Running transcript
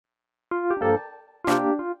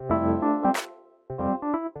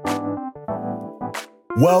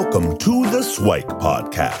Welcome to the Swike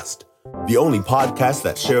Podcast, the only podcast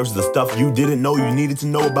that shares the stuff you didn't know you needed to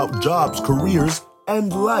know about jobs, careers,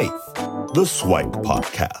 and life. The Swike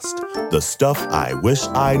Podcast, the stuff I wish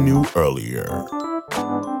I knew earlier.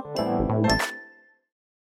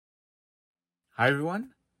 Hi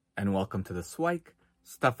everyone, and welcome to the Swike,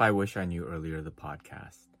 Stuff I Wish I Knew Earlier, the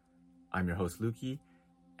podcast. I'm your host Lukey,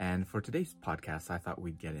 and for today's podcast, I thought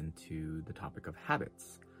we'd get into the topic of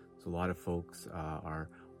habits. So a lot of folks are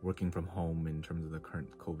working from home in terms of the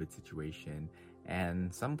current COVID situation,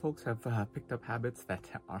 and some folks have picked up habits that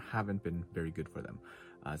haven't been very good for them.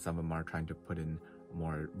 Some of them are trying to put in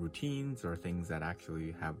more routines or things that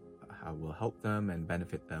actually will help them and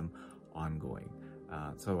benefit them ongoing.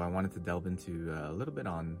 So I wanted to delve into a little bit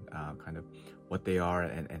on kind of what they are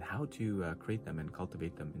and how to create them and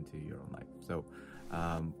cultivate them into your own life. So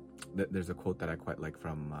there's a quote that I quite like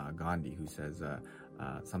from Gandhi, who says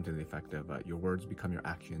something to the effect of your words become your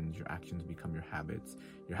actions become your habits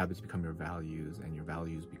become your values, and your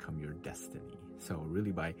values become your destiny. So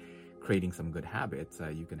really, by creating some good habits,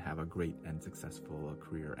 you can have a great and successful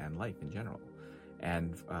career and life in general.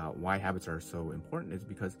 And why habits are so important is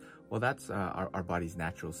because, well, that's our body's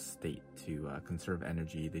natural state to conserve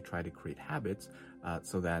energy. They try to create habits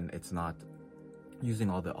so then it's not using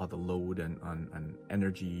all the load and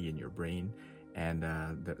energy in your brain. And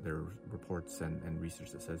there are reports and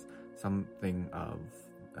research that says something of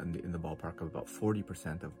in the ballpark of about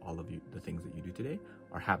 40% of all of the things that you do today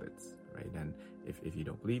are habits, right? And if you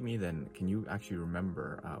don't believe me, then can you actually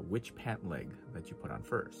remember which pant leg that you put on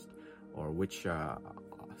first, or which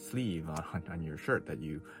sleeve on your shirt that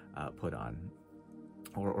you put on,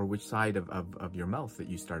 or which side of your mouth that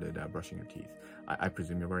you started brushing your teeth? I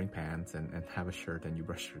presume you're wearing pants and have a shirt and you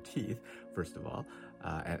brush your teeth, first of all.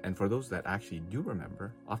 And for those that actually do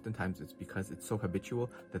remember, oftentimes it's because it's so habitual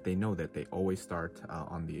that they know that they always start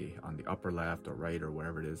on the upper left or right or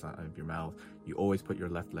wherever it is of your mouth. You always put your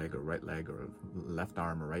left leg or right leg or left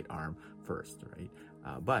arm or right arm first, right?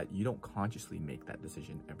 But you don't consciously make that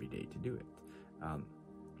decision every day to do it.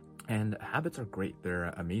 And habits are great.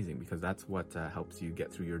 They're amazing because that's what helps you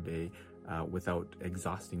get through your day without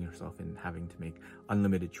exhausting yourself and having to make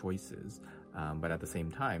unlimited choices. But at the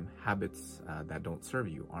same time, habits that don't serve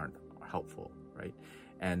you aren't helpful, right?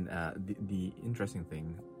 And the interesting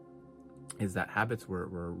thing is that habits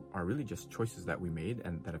are really just choices that we made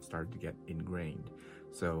and that have started to get ingrained.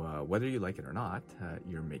 So whether you like it or not,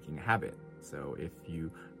 you're making a habit. So if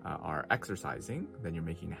you are exercising, then you're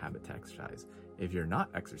making a habit to exercise. If you're not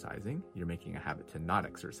exercising, you're making a habit to not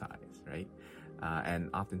exercise, right? And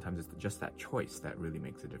oftentimes it's just that choice that really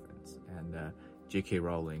makes a difference. And J.K.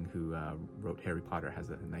 Rowling, who wrote Harry Potter, has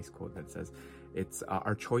a nice quote that says, it's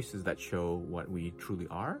our choices that show what we truly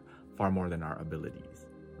are far more than our abilities,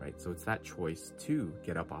 right? So it's that choice to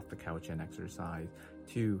get up off the couch and exercise,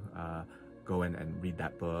 to go in and read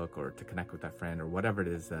that book, or to connect with that friend, or whatever it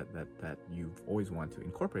is that you've always wanted to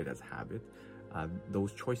incorporate as a habit.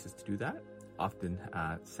 Those choices to do that often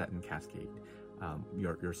set and cascade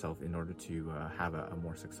yourself in order to have a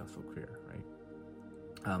more successful career,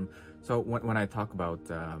 right? So when I talk about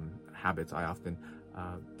habits, I often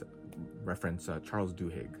reference Charles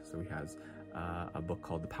Duhigg. So he has a book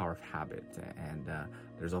called The Power of Habit, and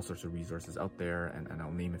there's all sorts of resources out there, and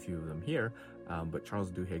I'll name a few of them here. But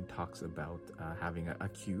Charles Duhigg talks about having a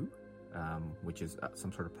cue, which is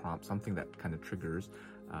some sort of prompt, something that kind of triggers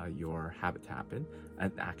your habit to happen,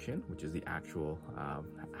 an action, which is the actual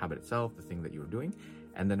habit itself, the thing that you're doing,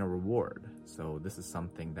 and then a reward. So this is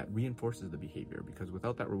something that reinforces the behavior, because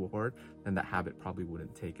without that reward, then that habit probably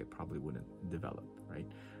wouldn't take, it probably wouldn't develop, right?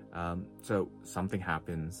 So something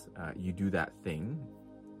happens, you do that thing,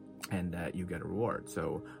 and you get a reward.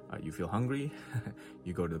 So you feel hungry,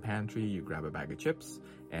 you go to the pantry, you grab a bag of chips,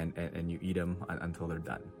 and you eat them until they're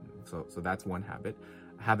done. So that's one habit.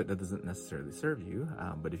 A habit that doesn't necessarily serve you,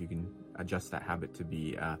 but if you can adjust that habit to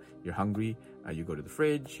be you're hungry, you go to the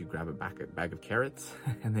fridge, you grab a bag of carrots,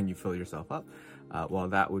 and then you fill yourself up. Well,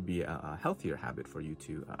 that would be a healthier habit for you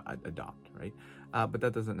to adopt, right? But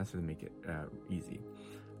that doesn't necessarily make it easy.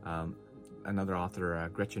 Another author,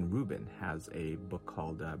 Gretchen Rubin, has a book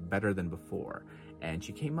called Better Than Before, and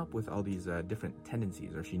she came up with all these different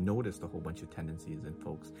tendencies, or she noticed a whole bunch of tendencies in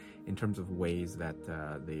folks in terms of ways that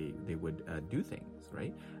they would do things,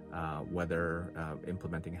 right? Whether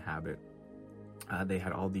implementing a habit, they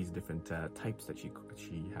had all these different types that she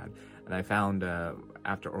had, and I found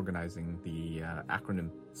after organizing the acronym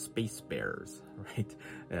Space Bears, right,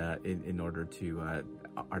 in order to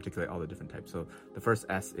articulate all the different types. So the first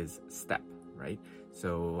S is step, right?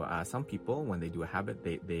 So some people, when they do a habit,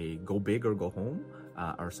 they go big or go home.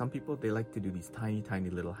 Or some people, they like to do these tiny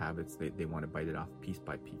little habits. They want to bite it off piece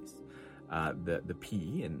by piece. The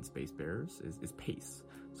P in Space Bears is pace.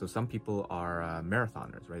 So some people are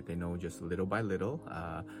marathoners, right? They know just little by little,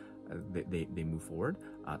 they move forward.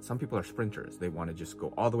 Some people are sprinters. They want to just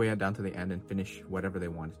go all the way down to the end and finish whatever they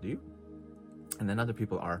want to do. And then other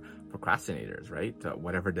people are procrastinators, right?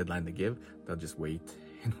 Whatever deadline they give, they'll just wait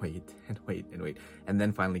and wait and wait and wait, and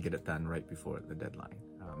then finally get it done right before the deadline.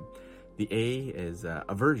 The A is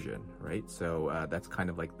aversion, right? So that's kind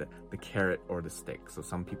of like the carrot or the stick. So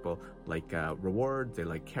some people like rewards, they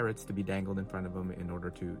like carrots to be dangled in front of them in order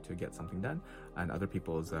to get something done. And other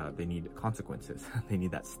people's, they need consequences. They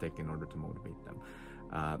need that stick in order to motivate them.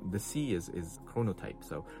 The C is chronotype.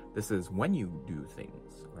 So this is when you do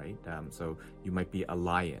things, right? So you might be a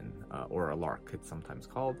lion or a lark, it's sometimes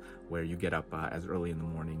called, where you get up as early in the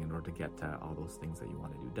morning in order to get all those things that you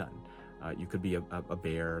want to do done. You could be a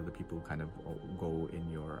bear, the people who kind of go in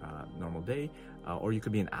your normal day, or you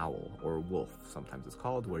could be an owl or a wolf, sometimes it's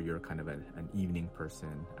called, where you're kind of an evening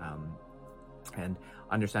person. And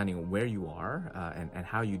understanding where you are and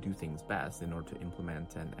how you do things best in order to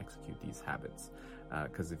implement and execute these habits.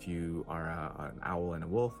 Because if you are an owl and a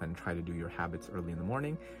wolf and try to do your habits early in the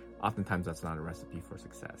morning, oftentimes that's not a recipe for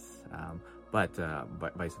success. But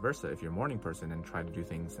vice versa, if you're a morning person and try to do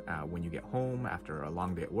things when you get home after a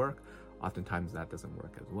long day at work, oftentimes that doesn't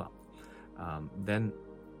work as well. Then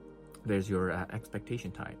there's your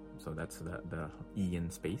expectation time. So that's the E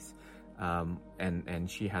in space. And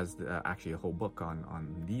she has actually a whole book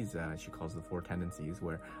on these. She calls the 4 tendencies,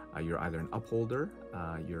 where you're either an upholder,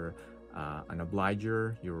 you're an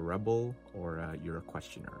obliger, you're a rebel, or you're a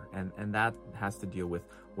questioner. And that has to deal with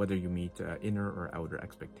whether you meet inner or outer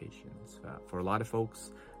expectations. For a lot of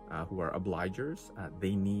folks who are obligers,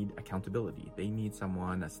 they need accountability. They need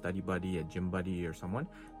someone, a study buddy, a gym buddy, or someone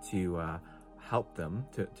to help them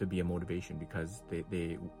to be a motivation, because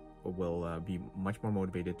they will be much more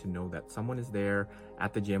motivated to know that someone is there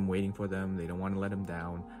at the gym waiting for them. They don't want to let them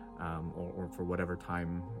down, or for whatever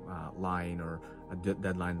time line or a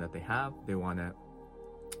deadline that they have, they want to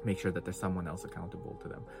make sure that there's someone else accountable to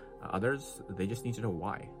them. Others, they just need to know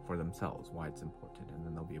why for themselves, why it's important, and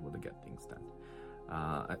then they'll be able to get things done.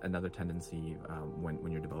 Another tendency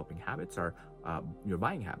when you're developing habits are your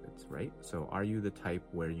buying habits, right? So are you the type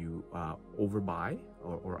where you overbuy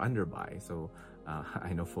or underbuy? So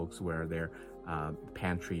I know folks where their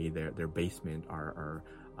pantry, their basement are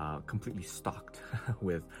completely stocked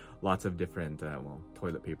with lots of different,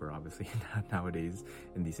 toilet paper, obviously, nowadays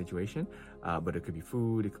in these situations. But it could be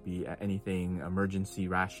food, it could be anything, emergency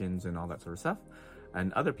rations and all that sort of stuff.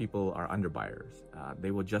 And other people are underbuyers.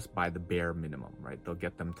 They will just buy the bare minimum, right? They'll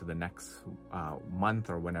get them to the next month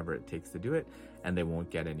or whenever it takes to do it, and they won't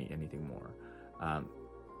get anything more.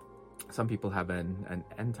 Some people have an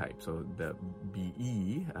N type. So the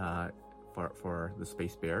BE for the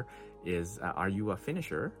Space Bear is, are you a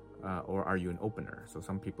finisher or are you an opener? So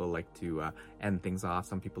some people like to end things off.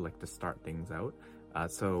 Some people like to start things out.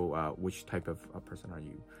 So which type of person are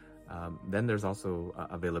you? Then there's also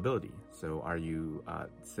availability. So are you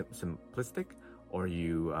simplistic, or are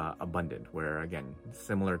you abundant, where, again,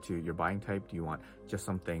 similar to your buying type, do you want just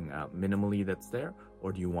something minimally that's there,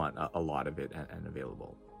 or do you want a lot of it and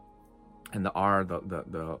available? And the R,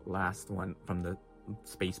 the last one from the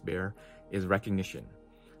Space Bear, is recognition.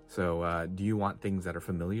 So do you want things that are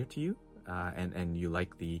familiar to you, and you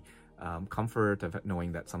like the comfort of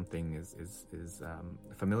knowing that something is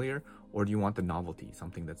familiar, or do you want the novelty,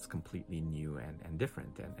 something that's completely new and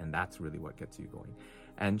different, and that's really what gets you going?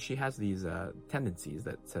 And she has these tendencies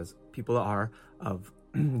that says people are of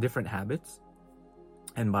different habits,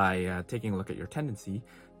 and by taking a look at your tendency,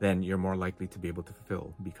 then you're more likely to be able to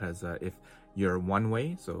fulfill. Because if you're one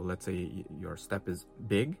way, so let's say your step is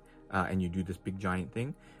big, and you do this big giant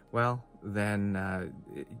thing, well, then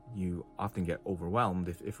you often get overwhelmed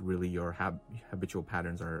if really your habitual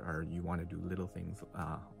patterns are you want to do little things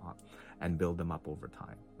and build them up over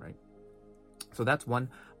time, right? So that's one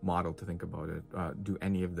model to think about it. Do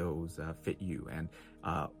any of those fit you? And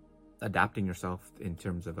adapting yourself in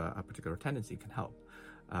terms of a particular tendency can help.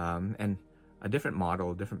 And a different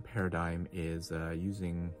model, different paradigm is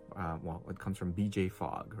using, it comes from B.J.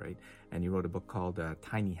 Fogg, right? And he wrote a book called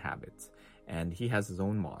Tiny Habits. And he has his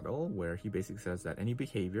own model where he basically says that any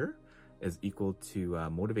behavior is equal to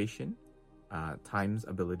motivation times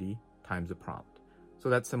ability times a prompt. So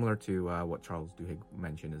that's similar to what Charles Duhigg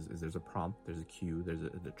mentioned, is there's a prompt, there's a cue, there's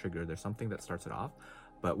the trigger, there's something that starts it off.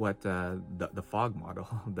 But what the FOG model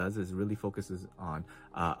does is really focuses on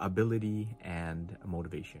ability and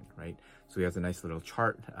motivation, right? So he has a nice little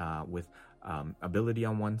chart with ability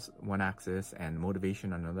on one axis and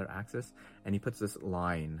motivation on another axis, and he puts this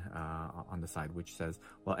line on the side which says,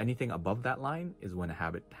 well, anything above that line is when a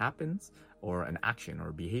habit happens or an action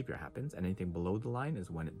or behavior happens, and anything below the line is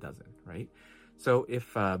when it doesn't, right? So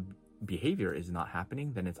if behavior is not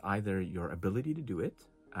happening, then it's either your ability to do it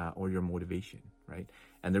or your motivation, right?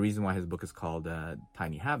 And the reason why his book is called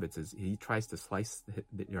Tiny Habits is he tries to slice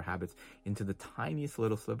your habits into the tiniest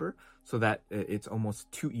little sliver so that it's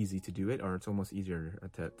almost too easy to do it, or it's almost easier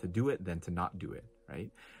to do it than to not do it, right?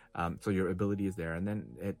 So your ability is there. And then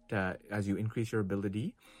as you increase your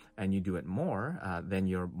ability and you do it more, then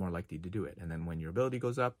you're more likely to do it. And then when your ability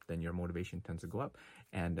goes up, then your motivation tends to go up,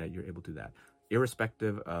 and you're able to do that.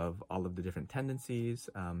 Irrespective of all of the different tendencies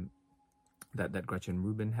that Gretchen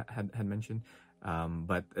Rubin had mentioned,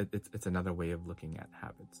 but it's another way of looking at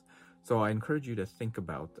habits. So I encourage you to think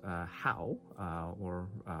about how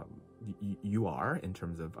you are in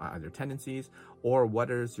terms of either tendencies, or what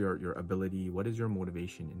is your ability, what is your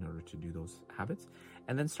motivation in order to do those habits,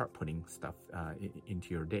 and then start putting stuff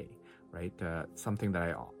into your day, right? Something that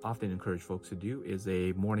I often encourage folks to do is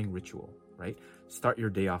a morning ritual, right? Start your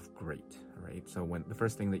day off great, right? So when the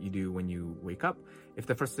first thing that you do when you wake up, if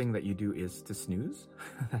the first thing that you do is to snooze,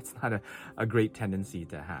 that's not a great tendency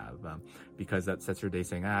to have, because that sets your day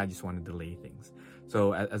saying, I just want to delay things.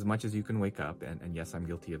 So as much as you can wake up, and yes, I'm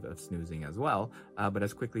guilty of snoozing as well, but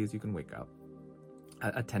as quickly as you can wake up,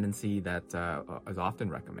 a tendency that is often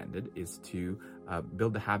recommended is to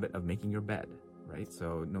build the habit of making your bed, right?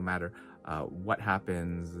 So no matter what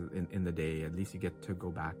happens in the day, at least you get to go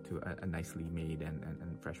back to a nicely made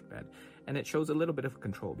and fresh bed. And it shows a little bit of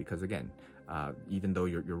control, because again, even though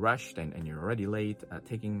you're rushed and you're already late,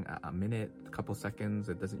 taking a minute, a couple seconds,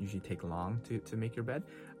 it doesn't usually take long to make your bed,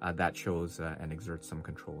 that shows and exerts some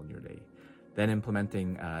control in your day. Then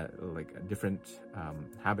implementing like different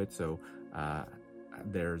habits. So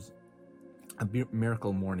there's a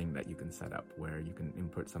miracle morning that you can set up, where you can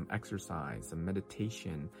input some exercise, some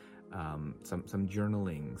meditation, some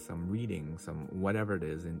journaling, some reading, some whatever it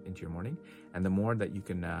is into your morning. And the more that you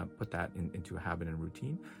can put that into a habit and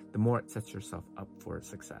routine, the more it sets yourself up for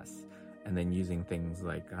success. And then using things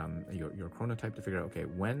like your chronotype to figure out, okay,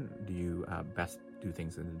 when do you best do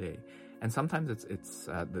things in the day? And sometimes it's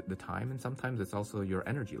the time, and sometimes it's also your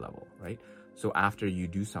energy level, right? So after you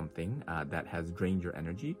do something that has drained your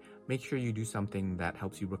energy, make sure you do something that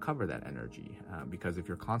helps you recover that energy. Because if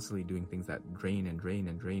you're constantly doing things that drain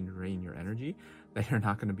your energy, then you're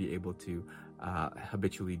not going to be able to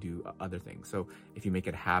habitually do other things. So if you make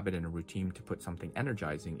it a habit and a routine to put something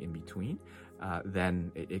energizing in between,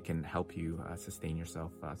 then it can help you sustain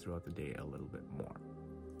yourself throughout the day a little bit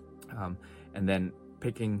more. And then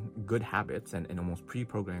picking good habits and almost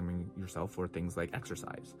pre-programming yourself for things like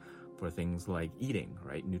exercise, for things like eating,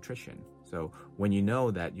 right? Nutrition. So when you know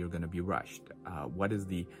that you're going to be rushed, what is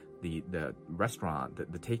the restaurant,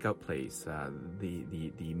 the takeout place,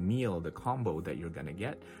 the meal, the combo that you're going to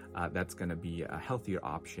get, that's going to be a healthier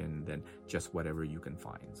option than just whatever you can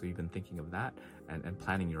find. So even thinking of that and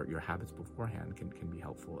planning your habits beforehand can be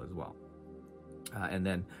helpful as well. And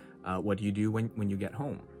then what do you do when you get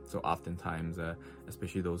home? So oftentimes,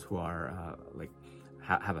 especially those who are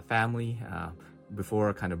have a family,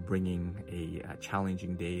 before kind of bringing a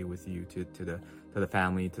challenging day with you to the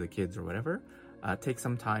family, to the kids or whatever, take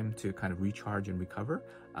some time to kind of recharge and recover.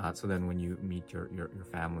 So then when you meet your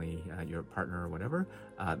family, your partner or whatever,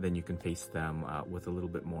 then you can face them with a little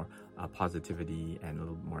bit more positivity and a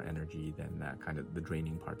little more energy than kind of the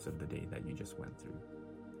draining parts of the day that you just went through.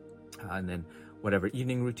 And then whatever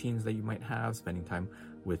evening routines that you might have, spending time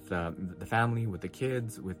with the family, with the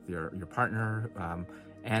kids, with your partner,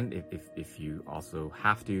 and if you also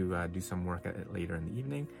have to do some work later in the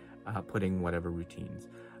evening, putting whatever routines.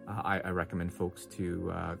 I recommend folks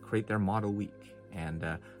to create their model week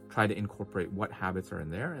and try to incorporate what habits are in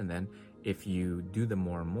there. And then if you do them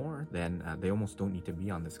more and more, then they almost don't need to be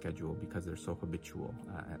on the schedule because they're so habitual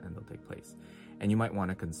and they'll take place. And you might want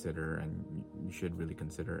to consider, and you should really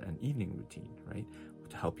consider, an evening routine, right?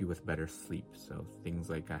 To help you with better sleep. So things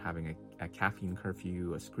like having a caffeine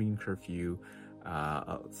curfew, a screen curfew,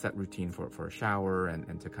 a set routine for a shower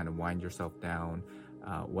and to kind of wind yourself down,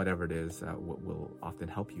 whatever it is, will often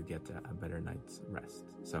help you get a better night's rest.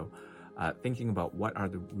 So thinking about what are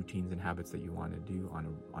the routines and habits that you want to do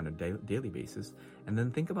on a daily basis, and then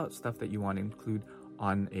think about stuff that you want to include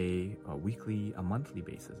on a weekly, a monthly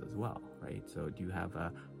basis as well, right? So do you have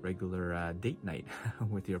a regular date night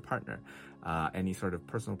with your partner? Any sort of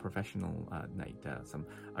personal, professional night,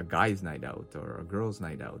 a guy's night out or a girl's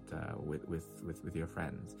night out with your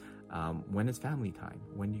friends? When is family time?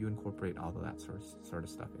 When do you incorporate all of that sort of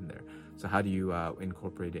stuff in there? So how do you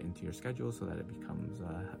incorporate it into your schedule so that it becomes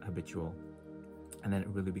habitual, and then it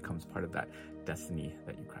really becomes part of that destiny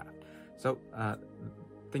that you craft? So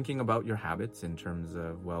thinking about your habits in terms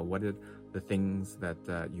of, well, what are the things that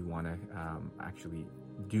you want to actually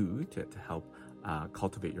do to help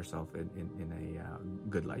cultivate yourself in a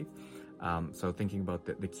good life. So thinking about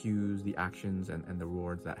the cues, the actions, and the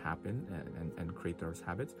rewards that happen and create those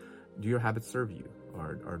habits. Do your habits serve you,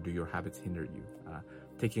 or do your habits hinder you?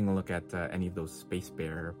 Taking a look at any of those space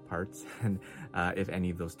bear parts and if any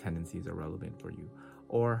of those tendencies are relevant for you.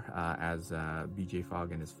 Or as BJ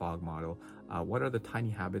Fogg and his FOG model, what are the tiny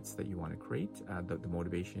habits that you want to create, the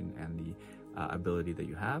motivation and the ability that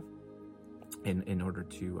you have in order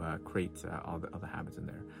to create all the habits in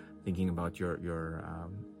there. Thinking about your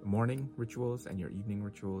morning rituals and your evening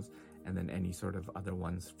rituals, and then any sort of other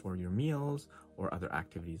ones for your meals or other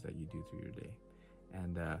activities that you do through your day.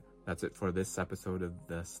 And that's it for this episode of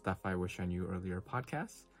the Stuff I Wish I Knew Earlier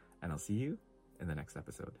podcast, and I'll see you in the next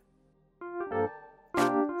episode.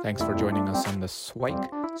 Thanks for joining us on the SWIKE,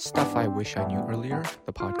 Stuff I Wish I Knew Earlier,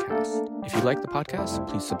 the podcast. If you like the podcast,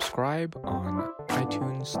 please subscribe on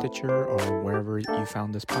iTunes, Stitcher, or wherever you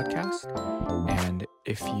found this podcast. And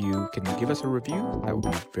if you can give us a review, that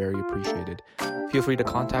would be very appreciated. Feel free to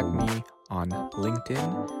contact me on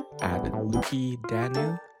LinkedIn at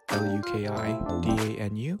LukiDanu,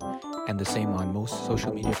 LukiDanu, and the same on most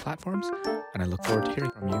social media platforms. And I look forward to hearing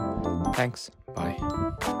from you. Thanks. Bye.